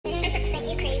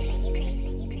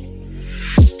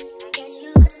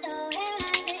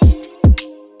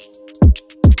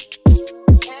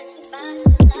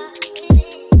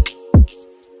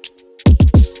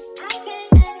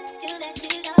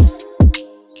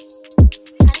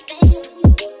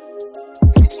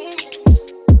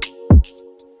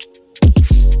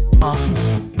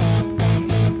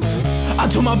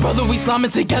brother, we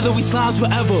sliming together, we slimes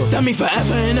forever. That mean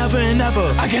forever and ever and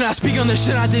ever. I cannot speak on the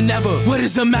shit I did never. What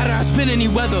does it matter? I spin any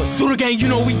weather. So the gang, you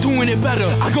know we doing it better.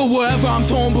 I go wherever, I'm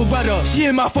torn Beretta. She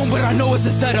in my phone, but I know it's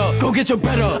a setup. Go get your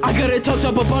better. I got it tucked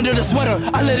up under the sweater.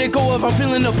 I let it go if I'm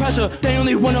feeling the pressure. They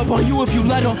only run up on you if you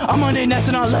let them. I'm on their necks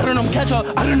and I'm letting them catch up.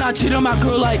 I do not cheat on my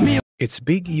girl like me. It's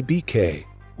Big EBK.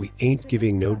 We ain't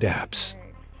giving no daps.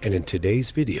 And in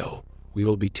today's video, we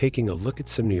will be taking a look at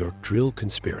some New York drill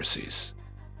conspiracies.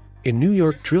 In New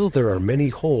York drill, there are many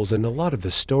holes and a lot of the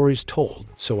stories told,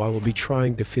 so I will be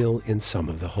trying to fill in some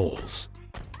of the holes.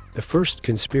 The first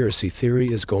conspiracy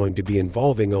theory is going to be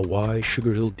involving a why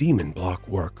Sugar Hill demon block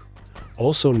work,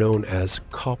 also known as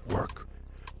cop work.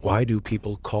 Why do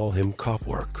people call him cop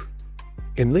work?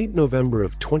 In late November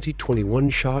of 2021,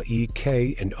 Shaw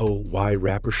E.K. and O.Y.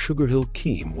 rapper Sugar Hill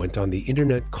Keem went on the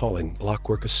internet calling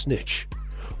Blockwork a snitch.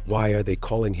 Why are they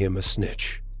calling him a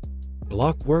snitch?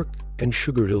 Blockwork and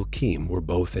Sugar Hill Keem were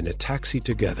both in a taxi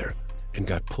together and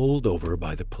got pulled over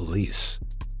by the police.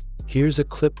 Here's a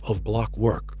clip of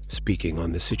Blockwork speaking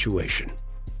on the situation.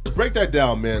 Let's break that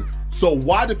down, man. So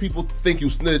why do people think you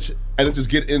snitch and then just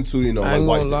get into, you know, I ain't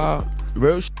like gonna lie,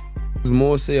 real shit was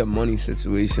more say a money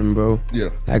situation, bro. Yeah.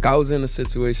 Like I was in a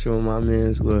situation with my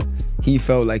mans where he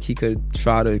felt like he could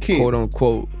try to quote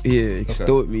unquote,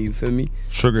 extort me, you feel me?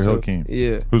 Sugar Hill Keem.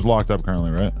 Yeah. Who's locked up currently,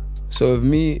 right? So if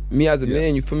me as a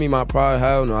man, you feel me, my pride,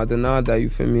 hell no, I denied that, you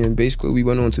feel me? And basically we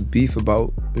went on to beef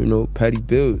about, you know, petty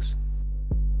bills.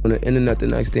 On the internet the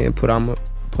next day and put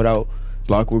out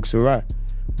Blockwork's a rat.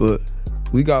 But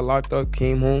we got locked up,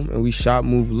 came home, and we shot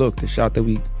Move Look, the shot that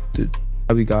we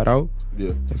got out.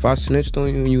 Yeah. If I snitched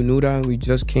on you and you knew that, and we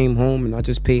just came home and I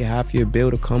just paid half your bill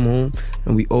to come home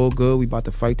and we all good, we about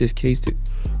to fight this case.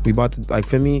 We about to, like,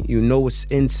 for me, you know what's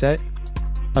in set.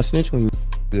 I snitched on you.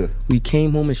 Yeah. We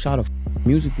came home and shot a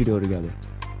music video together.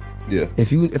 Yeah.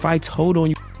 If I told on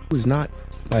you, it was not,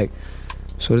 like,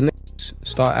 so the niggas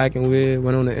start acting weird,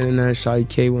 went on the internet, Shotty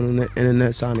K went on the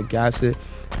internet, signed to gas it.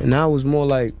 And now it was more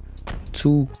like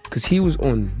cause he was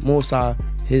on more side,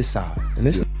 his side. And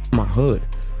this my hood.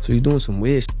 So he's doing some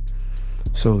weird shit.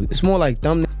 So it's more like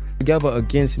them together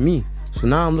against me. So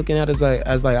now I'm looking at it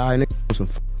as like, all right, niggas some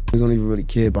niggas don't even really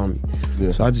care about me.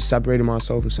 Yeah. So I just separated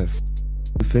myself and said,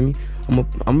 you feel me?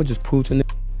 I'ma just prove to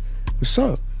niggas, what's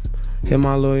up? Hit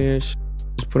my lawyer and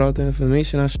just put out the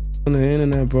information I on the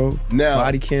internet, bro. Now,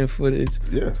 body cam footage.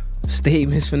 Yeah.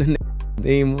 Statements from the nigga.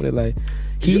 They ain't want it like,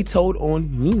 he told on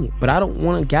me, but I don't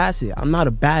want to gas it. I'm not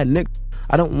a bad nigga.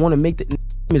 I don't want to make the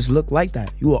image look like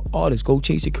that. You an artist, go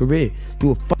chase your career.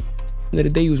 You a end of the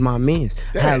day, you was my mans.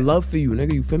 I had love for you,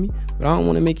 nigga, you feel me? But I don't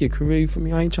want to make your career, you feel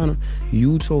me? I ain't trying to,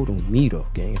 you told on me though,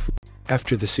 gang.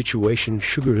 After the situation,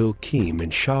 Sugar Hill Keem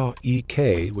and Shaw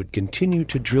E.K. would continue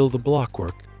to drill the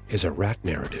Blockwork as a rat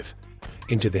narrative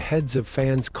into the heads of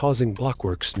fans, causing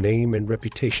Blockwork's name and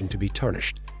reputation to be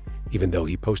tarnished, even though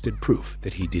he posted proof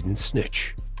that he didn't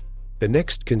snitch. The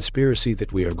next conspiracy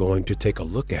that we are going to take a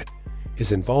look at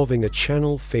is involving a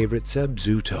channel favorite, Zeb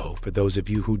Zuto. For those of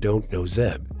you who don't know,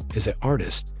 Zeb is an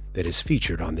artist that is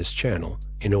featured on this channel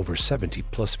in over 70+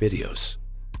 videos.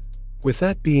 With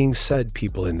that being said,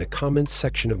 people in the comments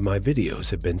section of my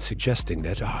videos have been suggesting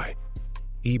that I,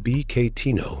 EBK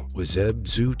Tino, was Zeb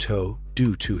Zuto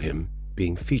due to him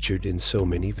being featured in so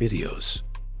many videos.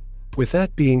 With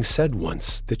that being said,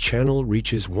 once the channel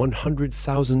reaches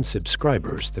 100,000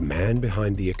 subscribers, the man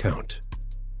behind the account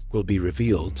will be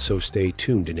revealed, so stay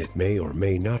tuned, and it may or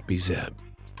may not be Zeb.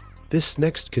 This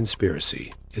next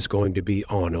conspiracy is going to be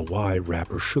on a why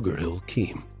rapper Sugar Hill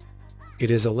Keem.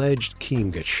 It is alleged Keem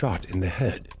got shot in the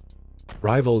head.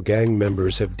 Rival gang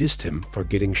members have dissed him for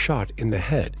getting shot in the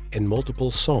head in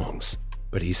multiple songs,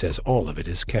 but he says all of it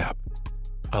is cap.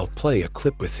 I'll play a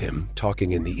clip with him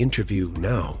talking in the interview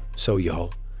now, so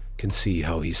y'all can see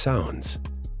how he sounds.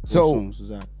 So,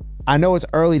 I know it's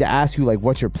early to ask you like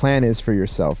what your plan is for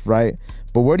yourself, right?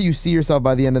 But where do you see yourself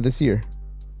by the end of this year?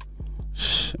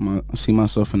 I see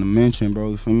myself in the mansion, bro,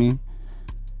 you feel me?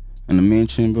 In the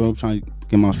mansion, bro, trying to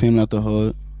get my family out the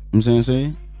hood. You know what I'm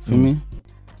saying? Feel me?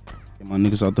 Get my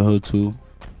niggas out the hood too.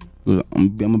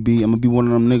 I'm gonna be one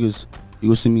of them niggas. You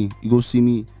go see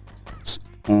me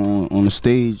on the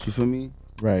stage, you feel me?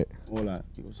 Right. All that.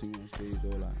 You go see me on stage,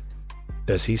 all that.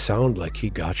 Does he sound like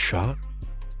he got shot?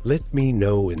 Let me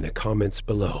know in the comments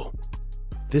below.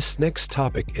 This next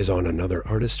topic is on another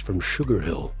artist from Sugar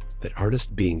Hill, that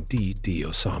artist being D.D.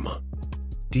 Osama.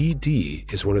 D.D.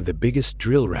 is one of the biggest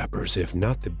drill rappers, if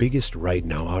not the biggest right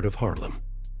now, out of Harlem.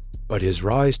 But his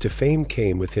rise to fame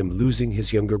came with him losing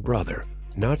his younger brother,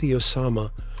 Nati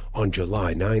Osama, on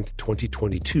July 9th,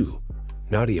 2022,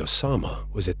 Nadi Osama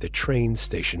was at the train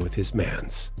station with his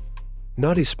mans.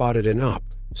 Nadi spotted an op,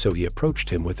 so he approached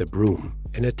him with a broom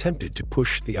and attempted to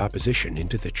push the opposition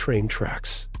into the train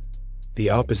tracks. The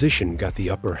opposition got the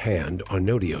upper hand on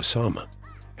Nadi Osama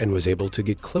and was able to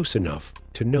get close enough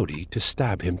to Nadi to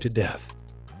stab him to death.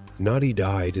 Nadi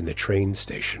died in the train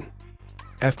station.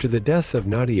 After the death of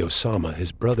Nadi Osama,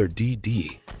 his brother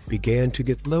DD began to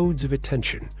get loads of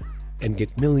attention and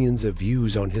get millions of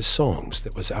views on his songs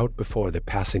that was out before the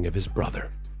passing of his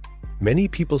brother. Many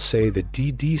people say that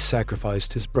DD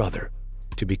sacrificed his brother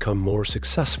to become more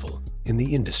successful in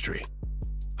the industry.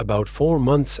 About 4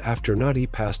 months after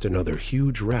Nadi passed, another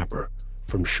huge rapper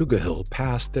from Sugar Hill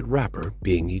passed, that rapper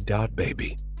being E.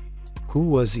 Baby. Who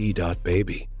was E.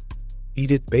 Baby?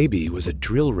 E. Baby was a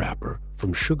drill rapper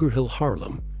from Sugar Hill,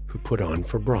 Harlem, who put on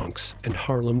for Bronx and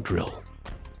Harlem Drill.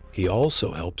 He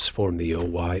also helps form the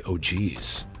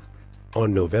OYOGs.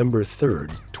 On November 3rd,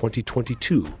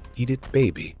 2022, E.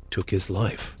 Baby took his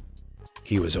life.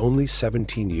 He was only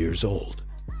 17 years old.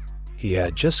 He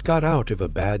had just got out of a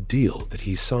bad deal that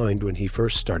he signed when he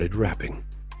first started rapping.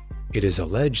 It is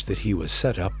alleged that he was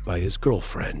set up by his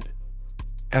girlfriend.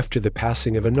 After the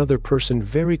passing of another person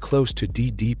very close to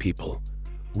DD, people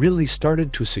really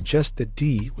started to suggest that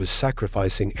D was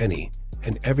sacrificing any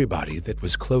and everybody that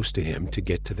was close to him to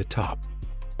get to the top.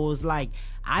 It was like,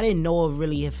 I didn't know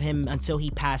really of him until he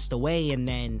passed away, and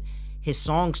then his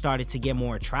song started to get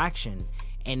more traction.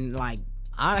 And like,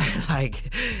 I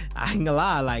ain't gonna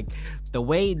lie, like the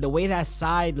way that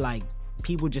side, like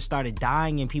people just started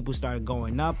dying and people started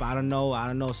going up. I don't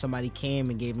know if somebody came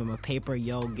and gave him a paper,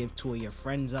 yo, give 2 of your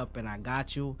friends up and I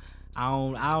got you. I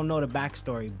don't know the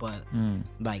backstory, but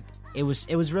like it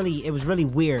was really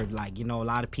weird. Like, you know, a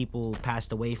lot of people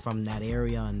passed away from that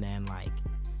area, and then like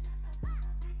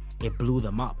it blew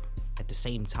them up at the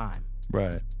same time.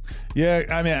 Right. Yeah.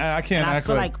 I mean, I can't. And I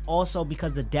feel like also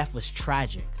because the death was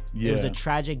tragic. Yeah. It was a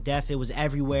tragic death. It was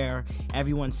everywhere.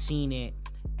 Everyone's seen it,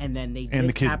 and then the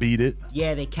kid beat it.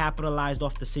 Yeah, they capitalized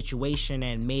off the situation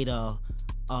and made a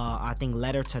I think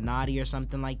letter to Nadi or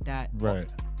something like that.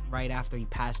 Right. Right after he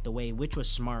passed away, which was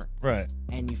smart. Right.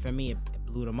 And you feel me, it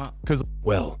blew them up.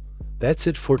 Well, that's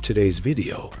it for today's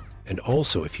video. And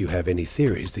also, if you have any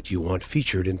theories that you want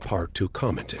featured in part 2,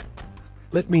 comment it.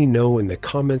 Let me know in the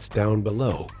comments down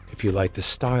below. If you like the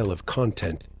style of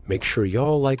content, make sure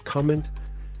y'all like, comment,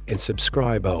 and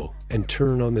subscribe, and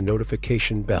turn on the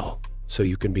notification bell so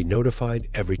you can be notified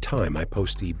every time I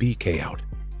post EBK out.